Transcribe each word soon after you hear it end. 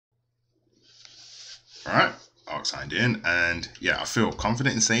Alright, Ark signed in, and yeah, I feel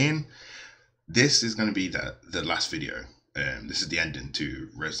confident in saying this is going to be the last video. This is the ending to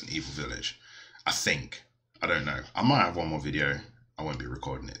Resident Evil Village. I think. I don't know. I might have one more video. I won't be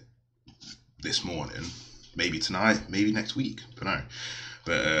recording it this morning. Maybe tonight, maybe next week. Don't know.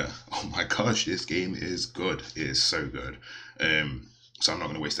 But oh my gosh, this game is good. It is so good. So I'm not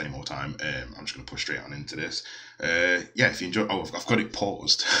going to waste any more time. I'm just going to push straight on into this. Yeah, if you enjoy... Oh, I've got it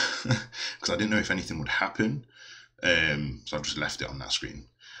paused because I didn't know if anything would happen. So I've just left it on that screen.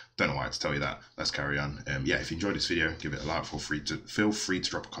 Don't know why to tell you that. Let's carry on. Yeah, if you enjoyed this video, give it a like. Feel free to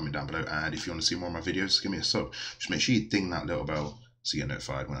drop a comment down below. And if you want to see more of my videos, give me a sub. Just make sure you ding that little bell so you get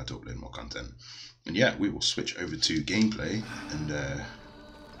notified when I upload more content. And yeah, we will switch over to gameplay. And yeah,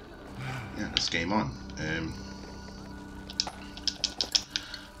 let's game on.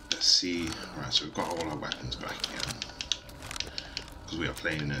 Let's see. Alright, so we've got all our weapons back again. Because we are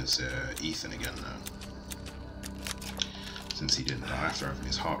playing as Ethan again now. Since he didn't die after having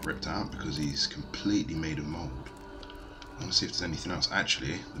his heart ripped out because he's completely made of mold. I want to see if there's anything else.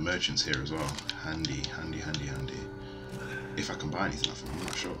 Actually, the merchant's here as well. Handy, handy, handy, handy. If I can buy anything off him, I'm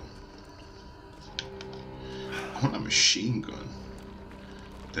not sure. I want that machine gun.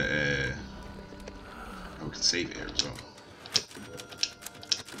 That oh, we can save it here as well.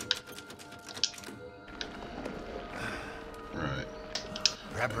 Right.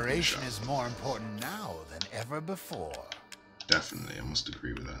 Preparation is more important now than ever before. Definitely, I must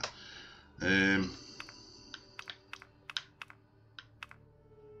agree with that.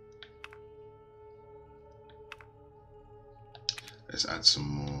 Let's add some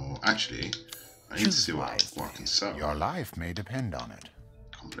more. Actually, I need to see what I can sell. Your life may depend on it.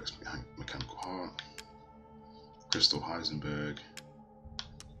 Complex mechanical heart, crystal Heisenberg.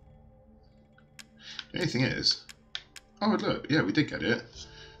 The only thing is, oh look, yeah, we did get it.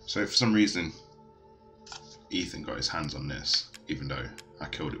 So for some reason, Ethan got his hands on this, even though I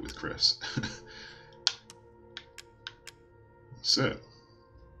killed it with Chris. That's it.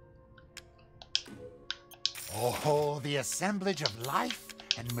 Oh, the assemblage of life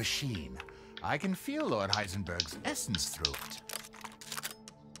and machine. I can feel Lord Heisenberg's essence through it.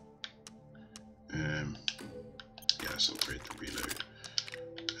 Yeah, so upgrade the reload.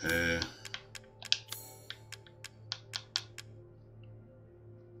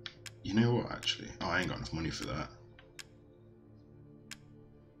 You know what, actually? Oh, I ain't got enough money for that.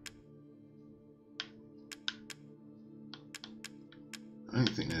 I don't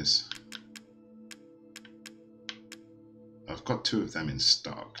think there's... I've got 2 of them in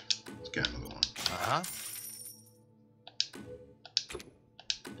stock. Let's get another one. Uh-huh.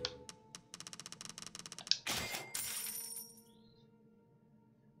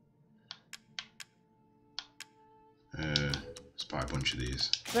 Let's buy a bunch of these.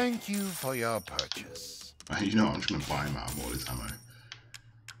 Thank you for your purchase. You know what, I'm just going to buy him out of all his ammo.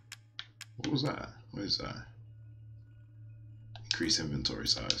 What was that? What is that? Increase inventory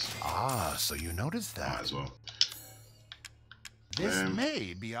size. Ah, so you noticed that. Might as well. This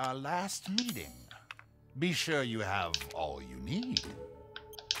may be our last meeting. Be sure you have all you need.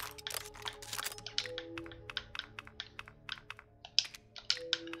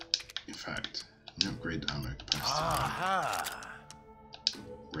 In fact, let me upgrade the ammo capacity. Aha!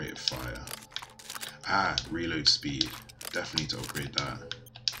 Rate of fire. Ah, reload speed. Definitely need to upgrade that.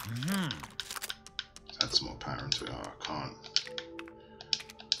 Let's add some more power into it. Oh, I can't.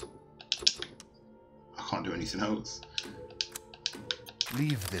 I can't do anything else.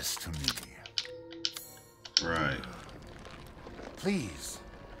 Leave this to me. Right. Please,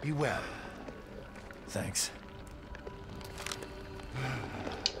 be well. Thanks.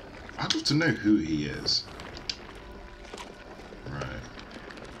 I'd love to know who he is. Right.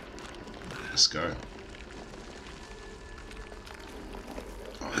 Let's go.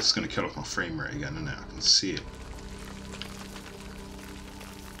 Oh, this is going to kill off my frame rate again, isn't it? I can see it.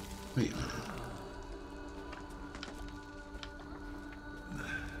 Wait a minute.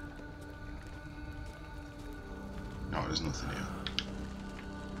 No, there's nothing here.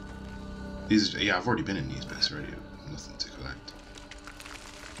 These, yeah, I've already been in these bits already. Nothing to collect.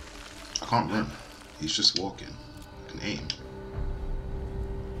 I can't run. He's just walking. I can aim.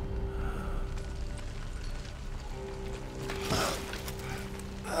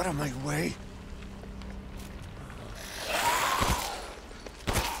 Out of my way.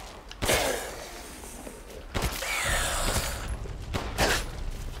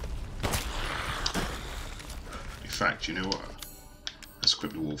 In fact, you know what? Let's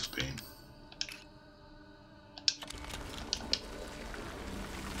equip the Wolf's Bane.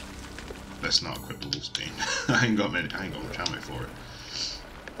 Let's not equip the Wolf's Bane. I ain't got much ammo for it.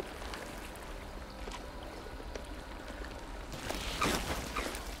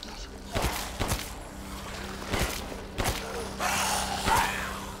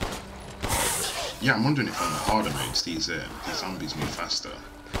 Yeah, I'm wondering if on the harder modes these zombies move faster,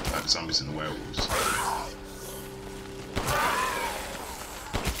 like the zombies and the werewolves.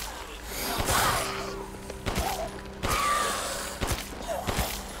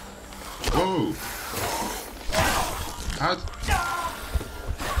 Whoa! How?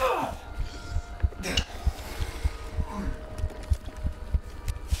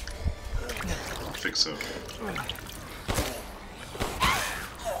 I'll fix up.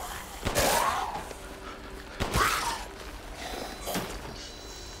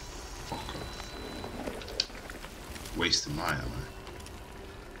 Wasting my ammo.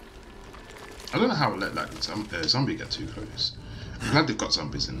 I don't know how I let that zombie get too close. I'm glad they've got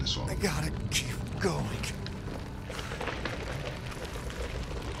zombies in this one. I gotta keep going.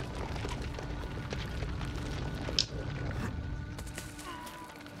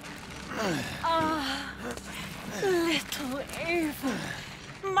 Ah, little Ava,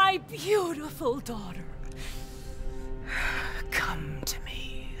 my beautiful daughter. Come to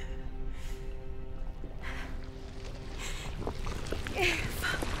me.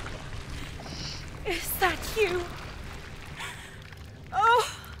 Ava, is that you?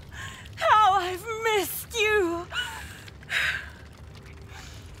 Oh, how I've missed you.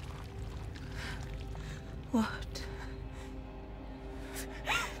 What?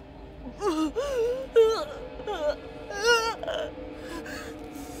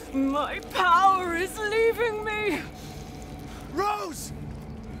 My power is leaving me. Rose!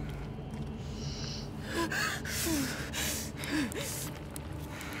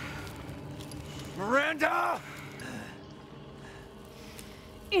 Miranda!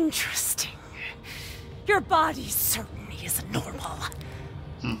 Interesting. Your body certainly isn't normal.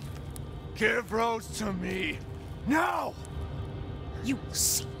 Give Rose to me. Now! You will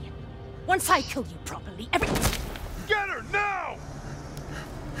see. Once I kill you properly, Get her now!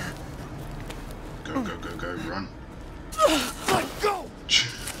 Go, go, go, go, run. Let go!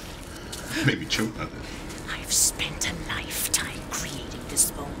 Maybe choke at it. I've spent a lifetime creating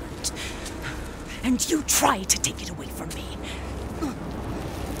this moment. And you try to take it away from me.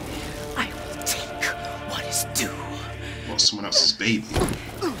 I will take what is due. What's someone else's baby?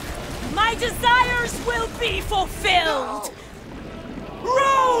 My desires will be fulfilled!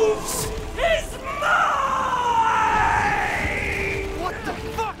 Rose is mine! What the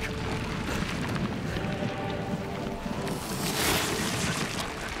fuck?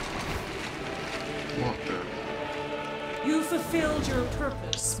 What the? You fulfilled your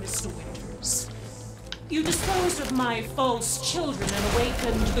purpose, Mr. Winters. You disposed of my false children and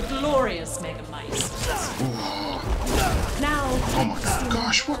awakened the glorious Megameister. Oh, Now, oh my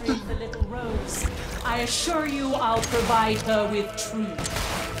gosh, what the? the little Rose. I assure you I'll provide her with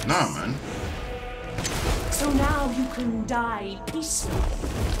truth. Nah, man. So now you can die peacefully.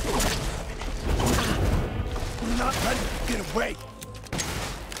 I'm not letting her get away.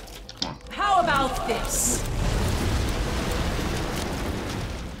 Come on. How about this?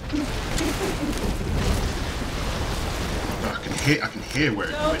 I can hear where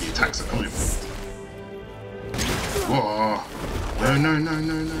the attacks are coming from. Whoa! No, no, no,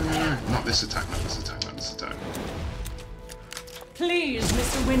 no, no, no! Not this attack! Not this attack! Not this attack! Please,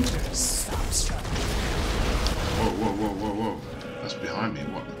 Mr. Winters, stop struggling. Whoa! Whoa! Whoa! Whoa! Whoa! That's behind me.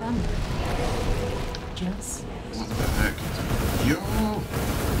 What? Just What the heck? Yo!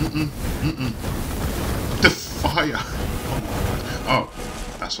 The fire! Oh,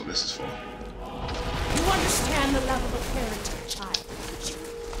 that's what this is for. you understand the level of heritage I hold you.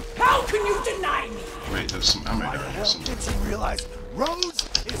 How can you deny me? Wait, there's some ammo Why the there. hell Some... didn't you realize Rose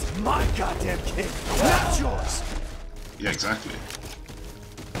is my goddamn kid, not yours? Yeah, exactly.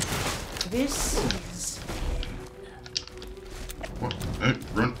 This is What? No,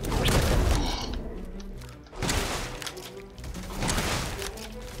 run!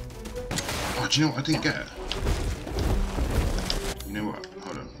 Oh, do you know what I didn't get? You know what?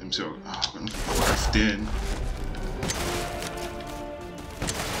 Hold on. Let me see. Oh, I've got nothing left in.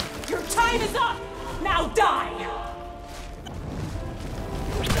 your time is up. Now die.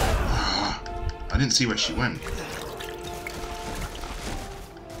 I didn't see where she went.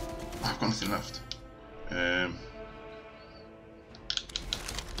 I've got nothing left.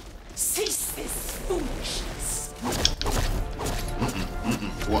 Cease this foolishness.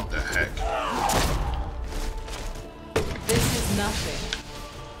 What the heck? This is nothing.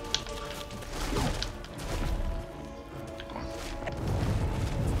 Go on.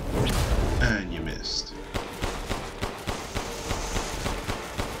 And you missed.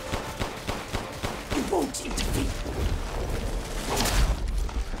 You won't interfere.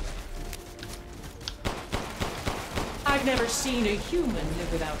 I I've never seen a human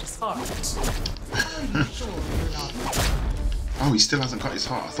live without his heart. Are you sure you're not? Oh, he still hasn't cut his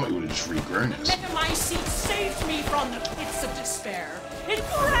heart. I thought he would have just regrown it. Megamycete saved me from the pits of despair. It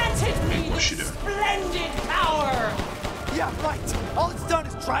granted me What's she this doing? splendid power. Yeah, right. All it's done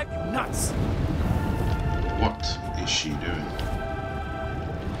is drive you nuts. What is she doing?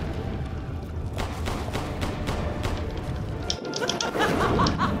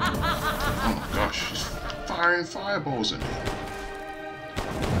 Oh my gosh, she's firing fireballs at me.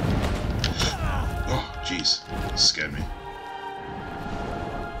 Oh, jeez. Scared me.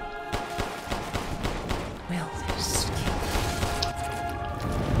 Will this kill?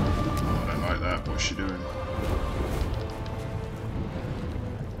 Oh, I don't like that. What's she doing?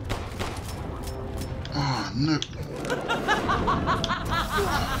 Oh, no.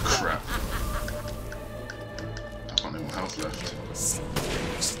 Oh, crap. I've got no more health left.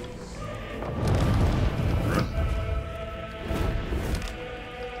 Run.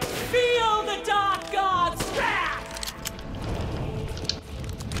 Feel the dark god's wrath.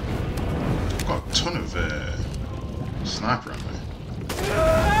 I've got a ton of sniper ammo.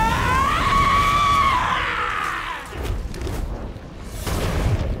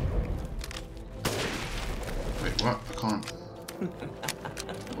 Wait, what? I can't.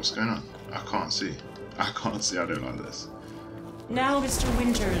 What's going on? I can't see. I can't see. I don't like this. Now, Mr.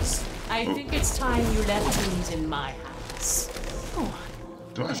 Winters, I think it's time you left things in my hands. Go on.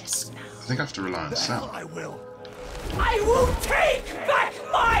 Do I have Yes, now. I think I have to rely on The hell sound. I will. I will take back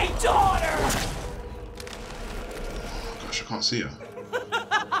my daughter! Oh gosh, I can't see her.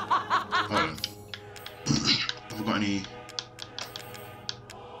 Hold on. Have I got any?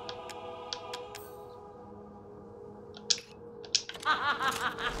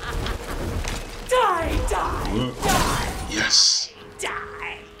 Die! Yes.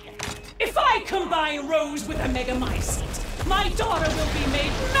 Die! If I combine Rose with a Megamycete, my daughter will be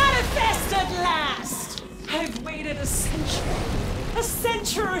made manifest at last! I've waited a century,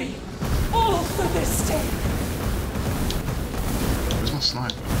 all for this day. Where's my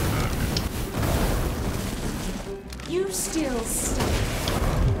sniper? You still stay.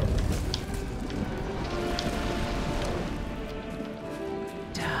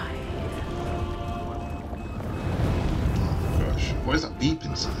 Die. Oh gosh. What is that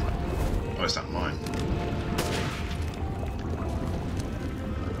beeping sound? Oh, is that mine?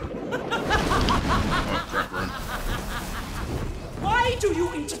 Oh crap, run. Why do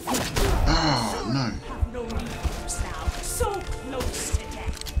you interfere? Oh no. Have no leaders now, so close to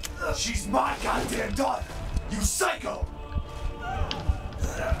death. She's my goddamn daughter. You psycho.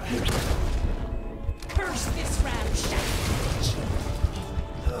 Curse this ramshackle.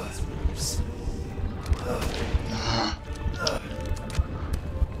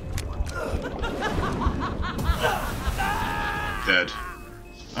 Dead.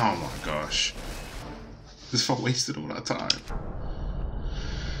 Oh my gosh. This I wasted all that time.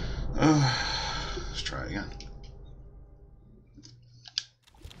 Let's try it again.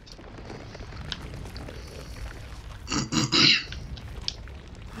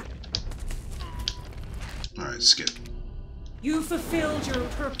 Alright, skip. You fulfilled your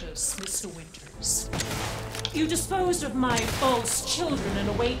purpose, Mr. Winters. You disposed of my false children and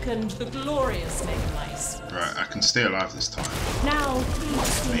awakened the glorious Megamycete. Right, I can stay alive this time. Now,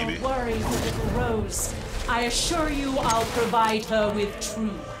 please do Maybe. not worry for little Rose. I assure you I'll provide her with true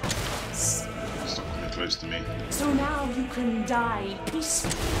happiness. Stop coming close to me. So now you can die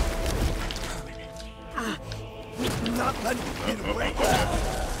peacefully and permanently. Not letting you get away.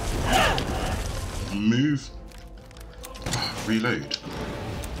 Move. Reload.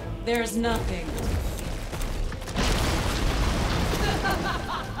 There's nothing.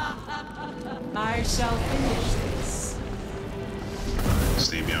 I shall finish this.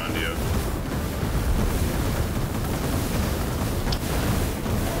 Stay behind you.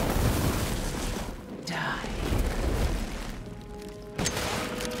 Die.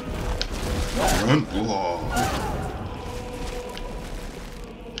 Run. Whoa.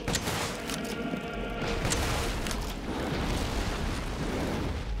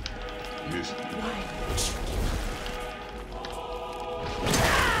 Move. Why would you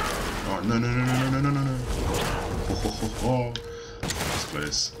Oh, no, no, no, no, no, no, no, no. Oh. That's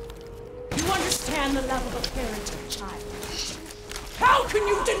close. You understand the love of a parent and child. How can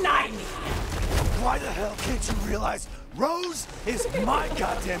you deny me? Why the hell can't you realize Rose is my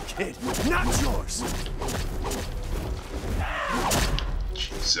goddamn kid, not yours?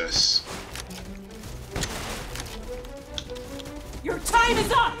 Jesus. Your time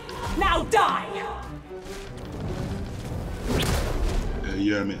is up! Now die!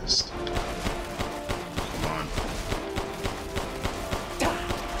 Yeah, I missed. Come on.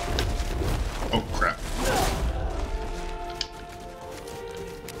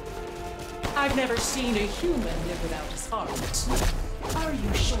 I've never seen a human live without his heart. Are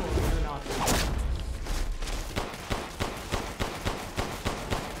you sure you're not?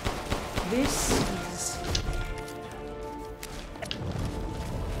 This is...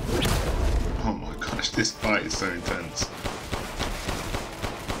 Oh my gosh, this fight is so intense.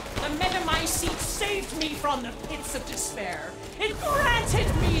 The Metamycete saved me from the pits of despair. It granted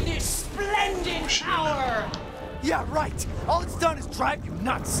me this splendid power. Yeah, right. All it's done is drive you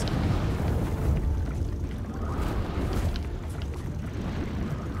nuts.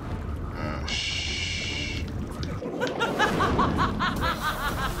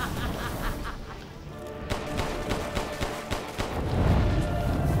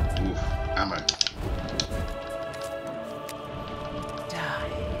 Oof, ammo.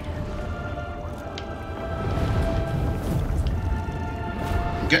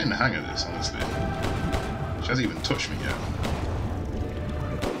 I'm getting the hang of this, honestly. She hasn't even touched me yet.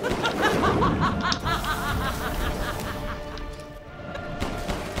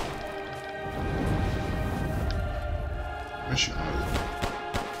 Where's she?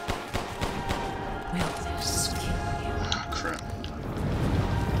 Will this kill you? Ah, crap.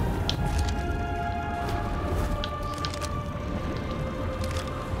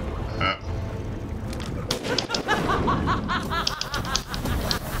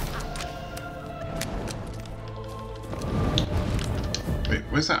 Wait,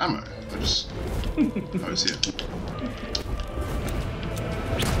 where's that ammo? I just... Oh, it's here.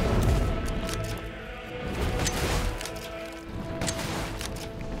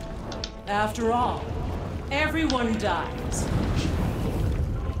 After all, everyone dies.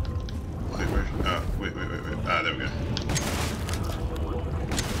 Wait, where? Wait. Ah, there we go.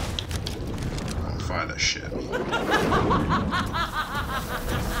 I'll fire that shit at me.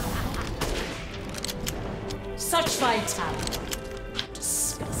 Such vitality.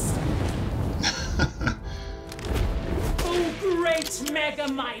 Disgusting. Oh, great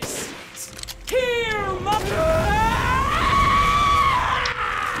Megamycete! Hear my...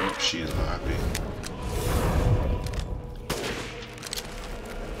 Oh, she is not happy.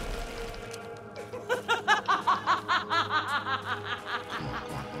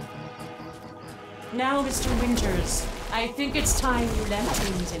 Now, Mr. Winters, I think it's time you left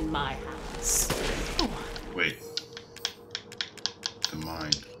things in my hands. Wait. The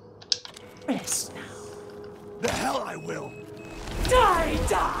mine. Rest now. The hell I will. Die,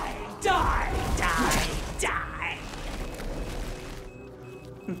 die, die, die, die.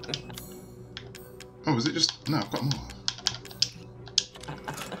 Oh, is it just... No, I've got more.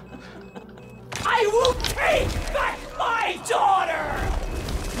 I will take back my daughter!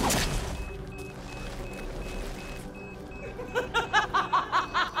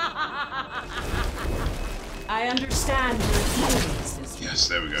 I understand your feelings, sister. Yes,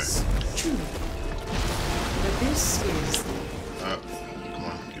 there we go. True. But this is... Come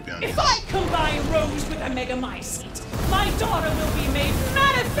on, get behind If this. I combine Rose with a Megamycete, my daughter will be made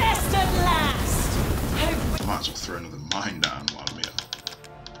manifest at last! I might as well throw another mine down while I'm here.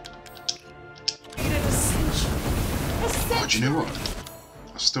 Waited a century. Oh, do you know what?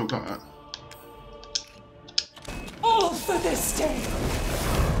 I've still got it. All for this day!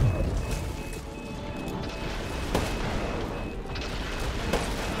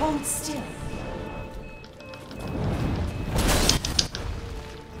 Hold still.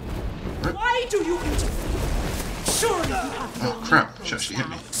 Why do you interfere? Surely you have no Oh, crap. recourse She actually hit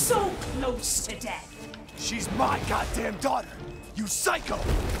me. now. So close to death. She's my goddamn daughter. You psycho.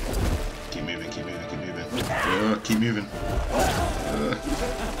 Keep moving, keep moving, keep moving. Keep moving.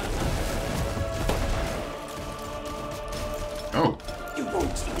 Oh. You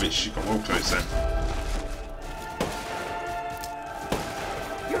won't. Wait, she got real close then.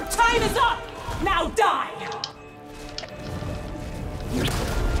 Your time is up! Now die!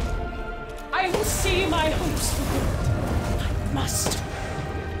 I will see my hopes fulfilled. I must.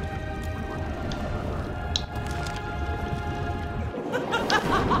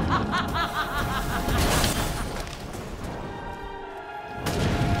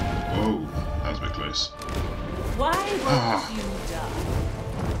 Whoa, that was a bit close. Why won't you die?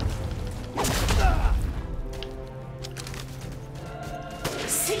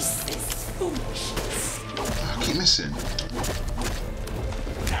 Cease this foolishness. I keep missing.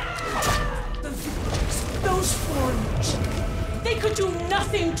 The villagers, those foreigners, they could do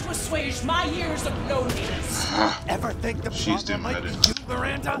nothing to assuage my years of loneliness. Ever think the She's doing problem my might be head you,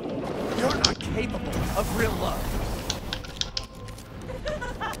 Miranda? You're not capable of real love.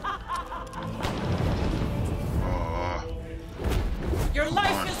 Oh, Your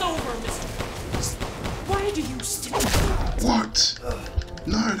life is over, Mr. Why do you still... what?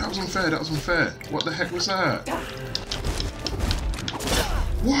 No, that was unfair. That was unfair. What the heck was that?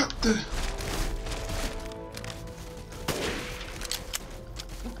 What the?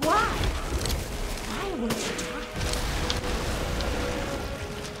 Why? Why won't you talk?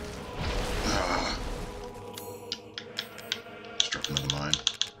 Let's drop another mine.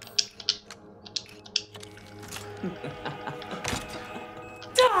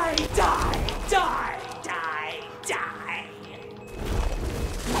 Die, die, die, die, die.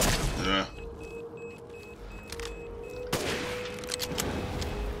 Yeah.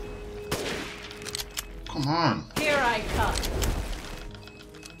 Come on. Here I come.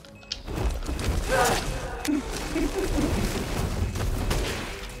 God,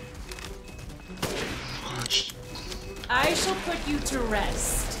 I shall put you to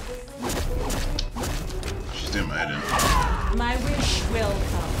rest. she's doing my head in. My wish will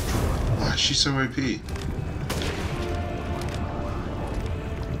come. Why is she so OP?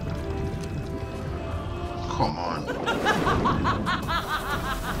 Come on.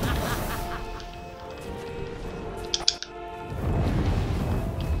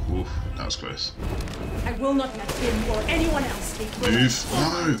 Oof, that was close. I will not let him or anyone else take my Move.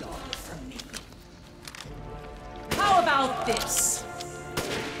 No. daughter from me. How about this?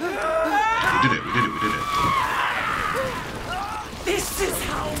 We did it, we did it, we did it. This is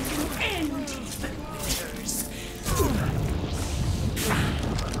how you end Ethan Withers.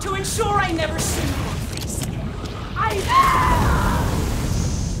 To ensure I never see your face again,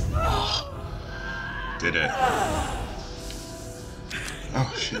 Did it.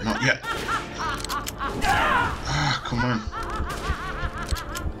 Oh shit, not yet. Ah, come on.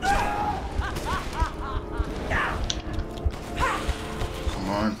 Come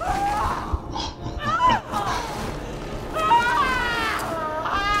on.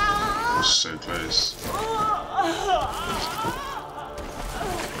 That was so close.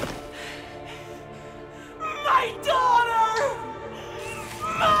 My daughter!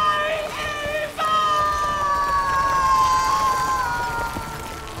 My Eva!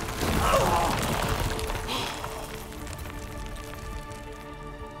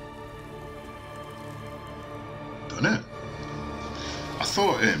 Done it. I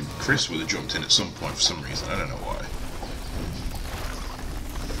thought Chris would have jumped in at some point for some reason. I don't know why.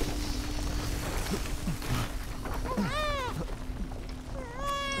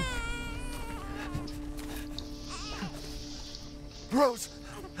 Rose!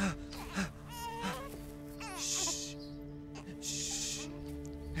 Shh. Shh.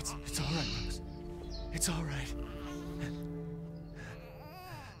 It's all right, Rose. It's all right.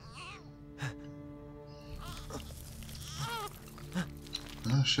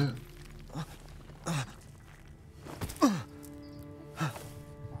 Oh shit.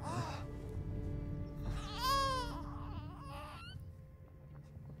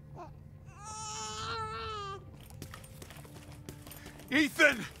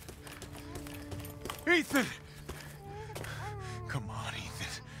 Ethan! Ethan! Come on, Ethan.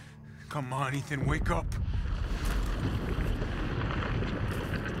 Come on, Ethan, wake up.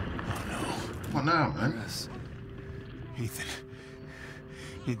 Oh no. What now, man? Yes. Ethan.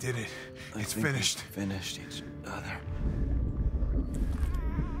 You did it. It's think we finished. Finished each other.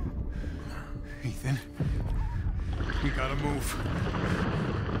 Ethan. We gotta move.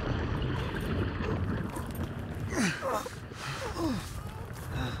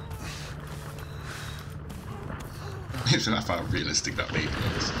 Imagine how realistic that baby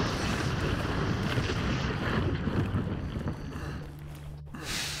looks.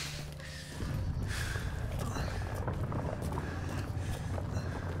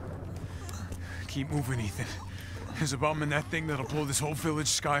 Keep moving, Ethan. There's a bomb in that thing that'll blow this whole village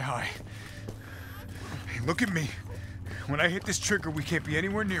sky high. Hey, look at me. When I hit this trigger, we can't be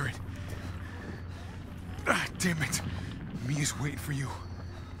anywhere near it. Ah, damn it. Mia's waiting for you.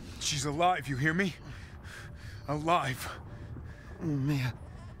 She's alive, you hear me? Alive. Mia.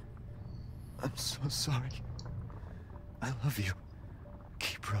 I'm so sorry. I love you.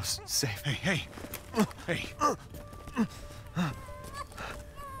 Keep Rose safe. Hey, hey. Hey.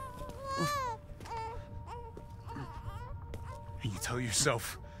 And you tell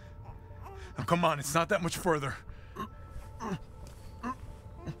yourself. Now come on, it's not that much further.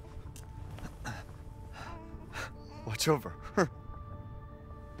 Watch over her.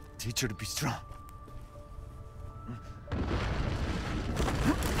 Teach her to be strong.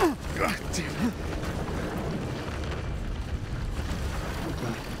 God damn it.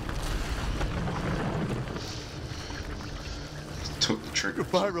 Took the trigger.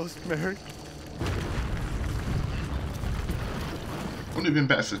 Goodbye, Rosemary. Wouldn't it have been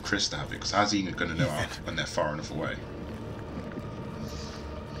better for Chris to have it? Because how's he going to know when they're far enough away?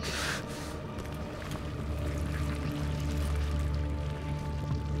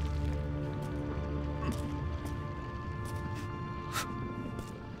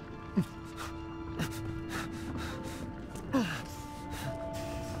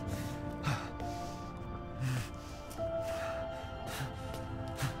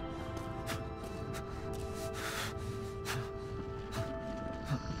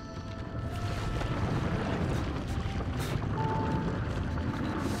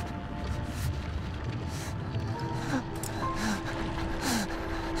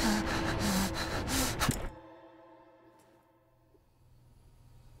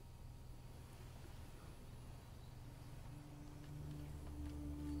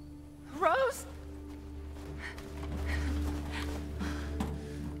 Rose?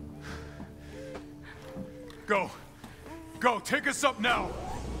 Go. Go, take us up now.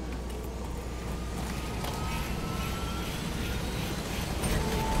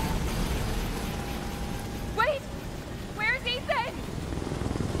 Wait! Where's Ethan?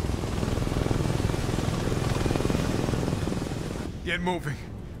 Get moving.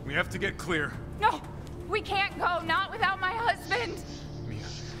 We have to get clear. No, we can't go. Not without my husband. Mia,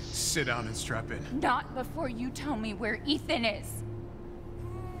 sit down and strap in. Not before you tell me where Ethan is.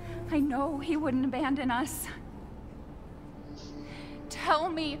 I know he wouldn't abandon us. Tell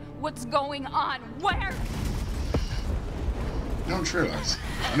me what's going on. Where? You don't realize,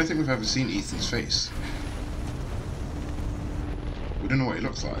 I don't think we've ever seen Ethan's face. We don't know what he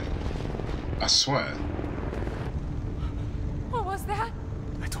looks like. I swear. What was that?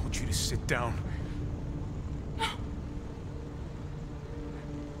 I told you to sit down.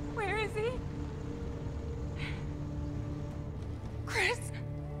 Where is he? Chris?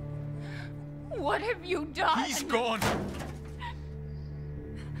 What have you done? He's gone.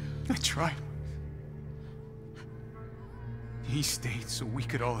 I tried. He stayed so we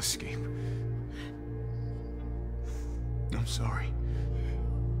could all escape. I'm sorry.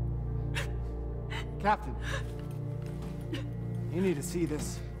 Captain, you need to see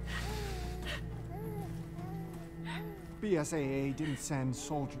this. BSAA didn't send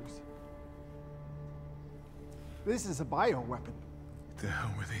soldiers. This is a bioweapon. What the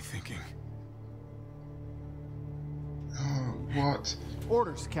hell were they thinking? Oh, what?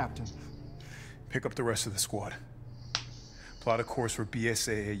 Orders, Captain. Pick up the rest of the squad. Plot a course for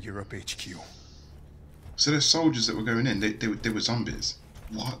BSAA Europe HQ. So there's soldiers that were going in. They were zombies.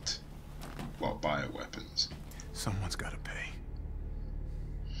 What? Well, bioweapons. Someone's got to pay.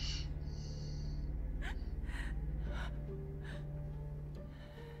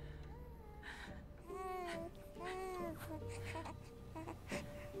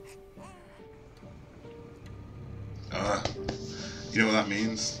 You know what that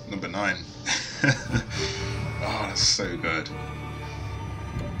means? Number 9. Oh, that's so good.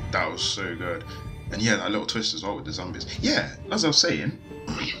 That was so good. And yeah, that little twist as well with the zombies. Yeah, as I was saying,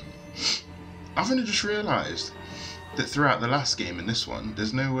 I've only just realised that throughout the last game and this one,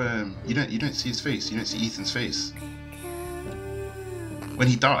 there's no you don't see his face. You don't see Ethan's face. When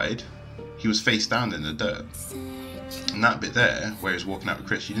he died, he was face down in the dirt. And that bit there, where he's walking out with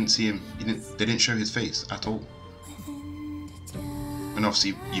Chris, you didn't see him. They didn't show his face at all. And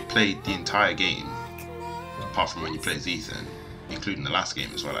obviously, you played the entire game, apart from when you played as Ethan, including the last game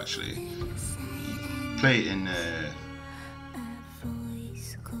as well. Actually, you play it in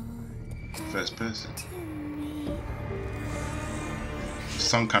first person.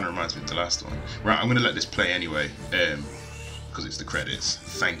 Some kind of reminds me of the last one. Right, I'm gonna let this play anyway, because it's the credits.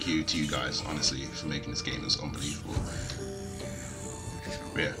 Thank you to you guys, honestly, for making this game. It's unbelievable.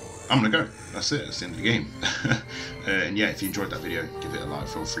 But yeah, I'm gonna go. That's it. That's the end of the game. And yeah, if you enjoyed that video, give it a like.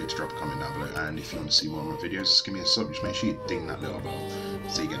 Feel free to drop a comment down below. And if you want to see more of my videos, just give me a sub. Just make sure you ding that little bell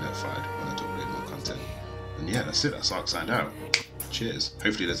so you get notified when I upload more content. And yeah, that's it. That's Ark signed out. Cheers.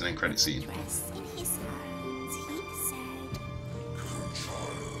 Hopefully there's an end credit scene.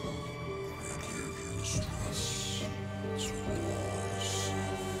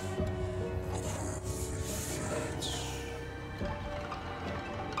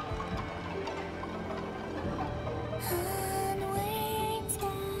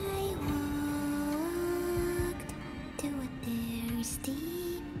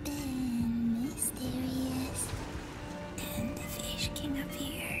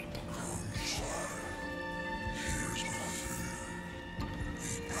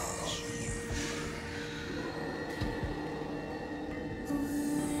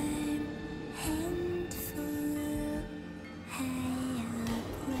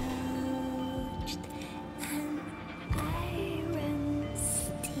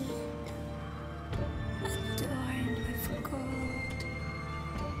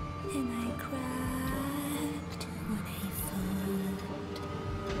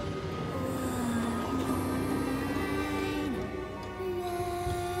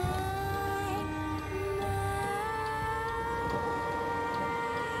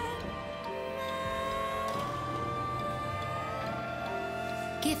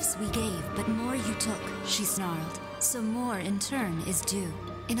 Gifts we gave, but more you took, she snarled. So more in turn is due.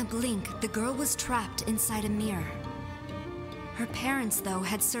 In a blink, the girl was trapped inside a mirror. Her parents, though,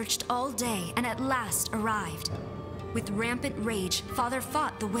 had searched all day and at last arrived. With rampant rage, father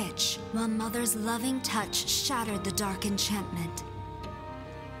fought the witch, while mother's loving touch shattered the dark enchantment.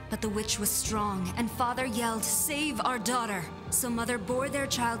 But the witch was strong, and father yelled, "Save our daughter!" So mother bore their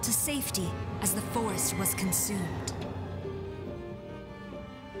child to safety as the forest was consumed.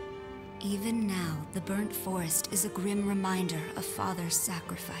 Even now, the burnt forest is a grim reminder of father's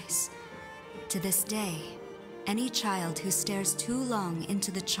sacrifice. To this day, any child who stares too long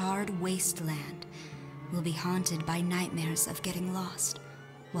into the charred wasteland will be haunted by nightmares of getting lost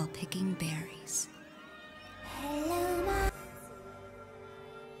while picking berries. Hello, Mom.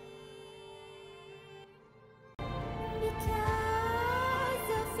 Because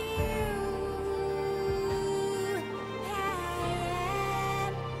of you, I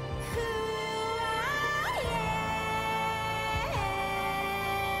am who I am.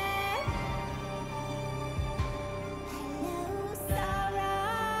 Hello, sorrow.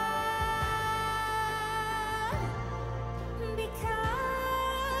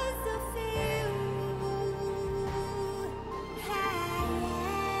 Because of you.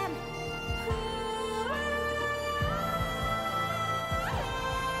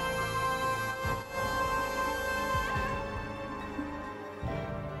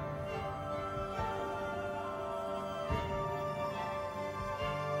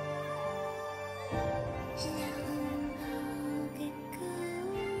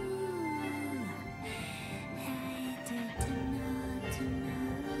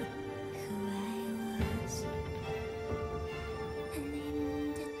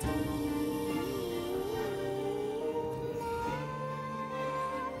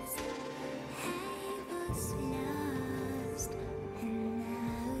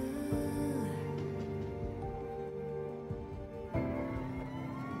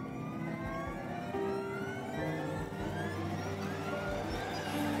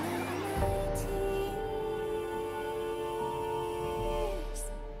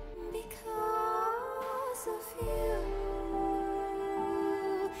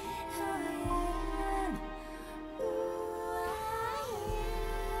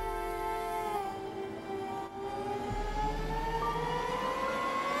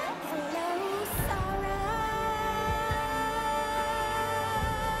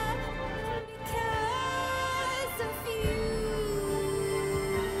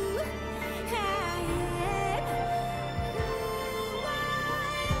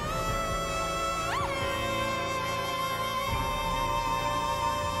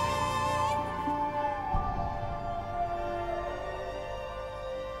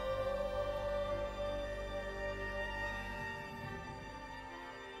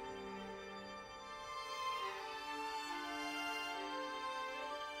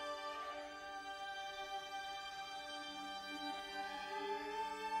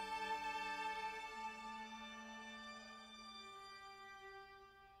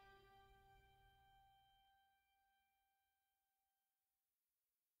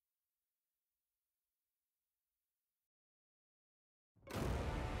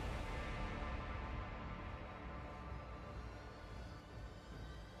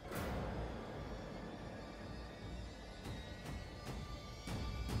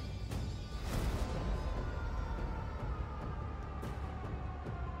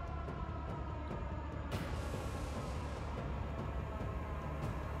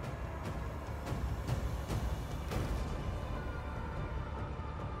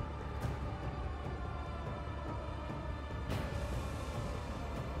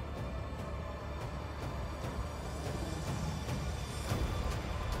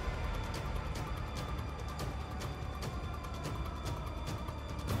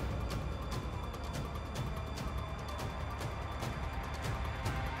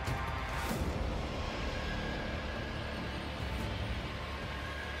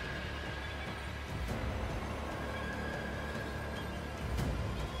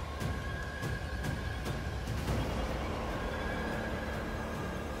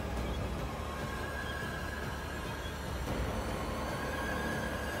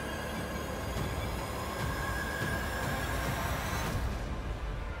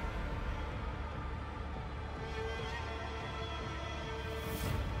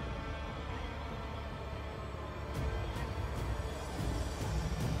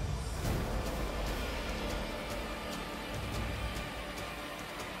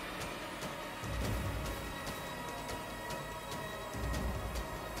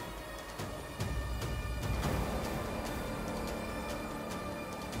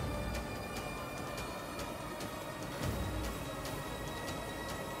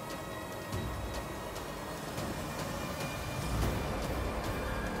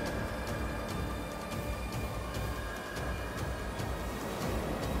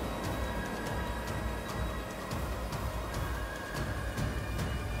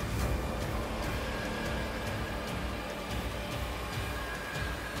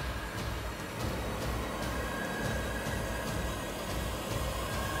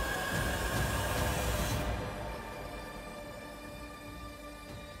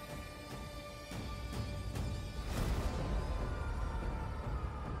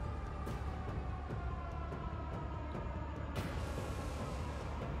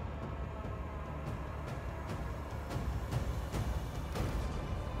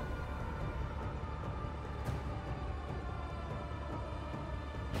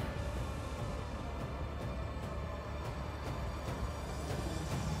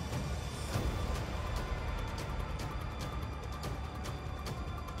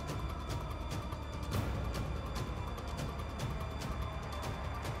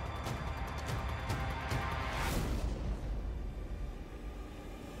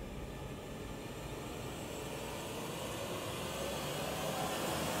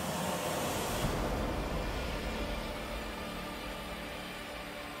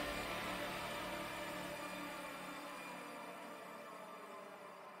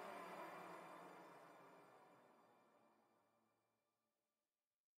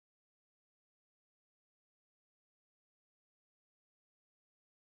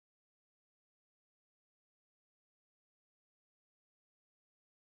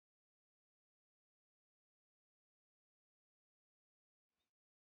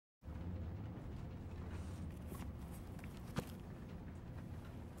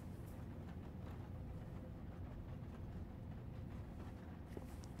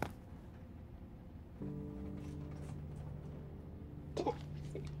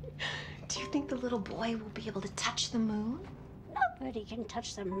 Do you think the little boy will be able to touch the moon? Nobody can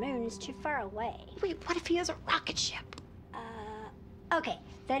touch the moon. It's too far away. Wait, what if he has a rocket ship? Okay,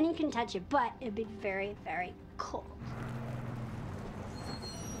 then you can touch it, but it'd be very, very cold.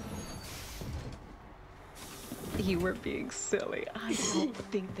 You were being silly. I don't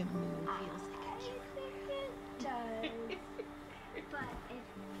think the moon feels like It does. But if...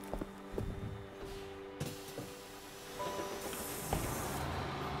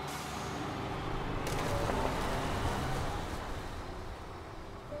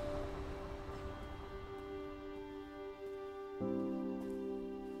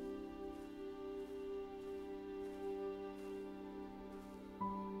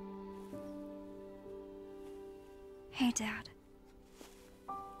 Hey, Dad.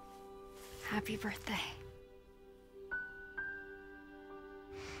 Happy birthday.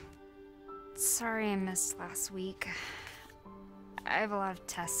 Sorry I missed last week. I have a lot of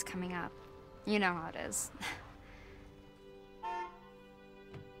tests coming up. You know how it is.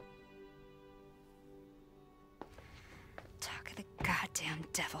 Talk of the goddamn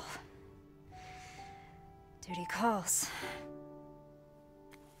devil. Duty calls.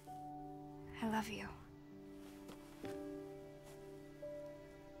 I love you.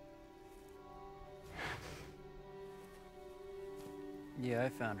 Yeah, I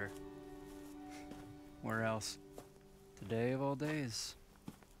found her. Where else? Today of all days.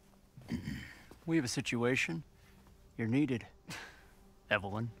 We have a situation. You're needed,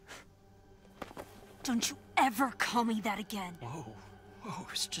 Evelyn. Don't you ever call me that again. Whoa,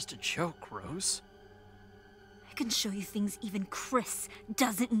 it's just a joke, Rose. I can show you things even Chris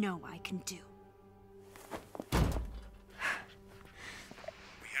doesn't know I can do. We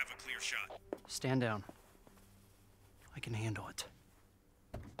have a clear shot. Stand down. I can handle it.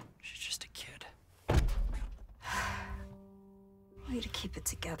 She's just a kid. Way to keep it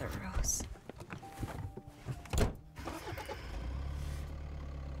together, Rose.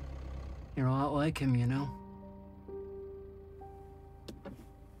 You're a lot like him, you know?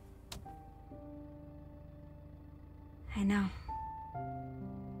 I know.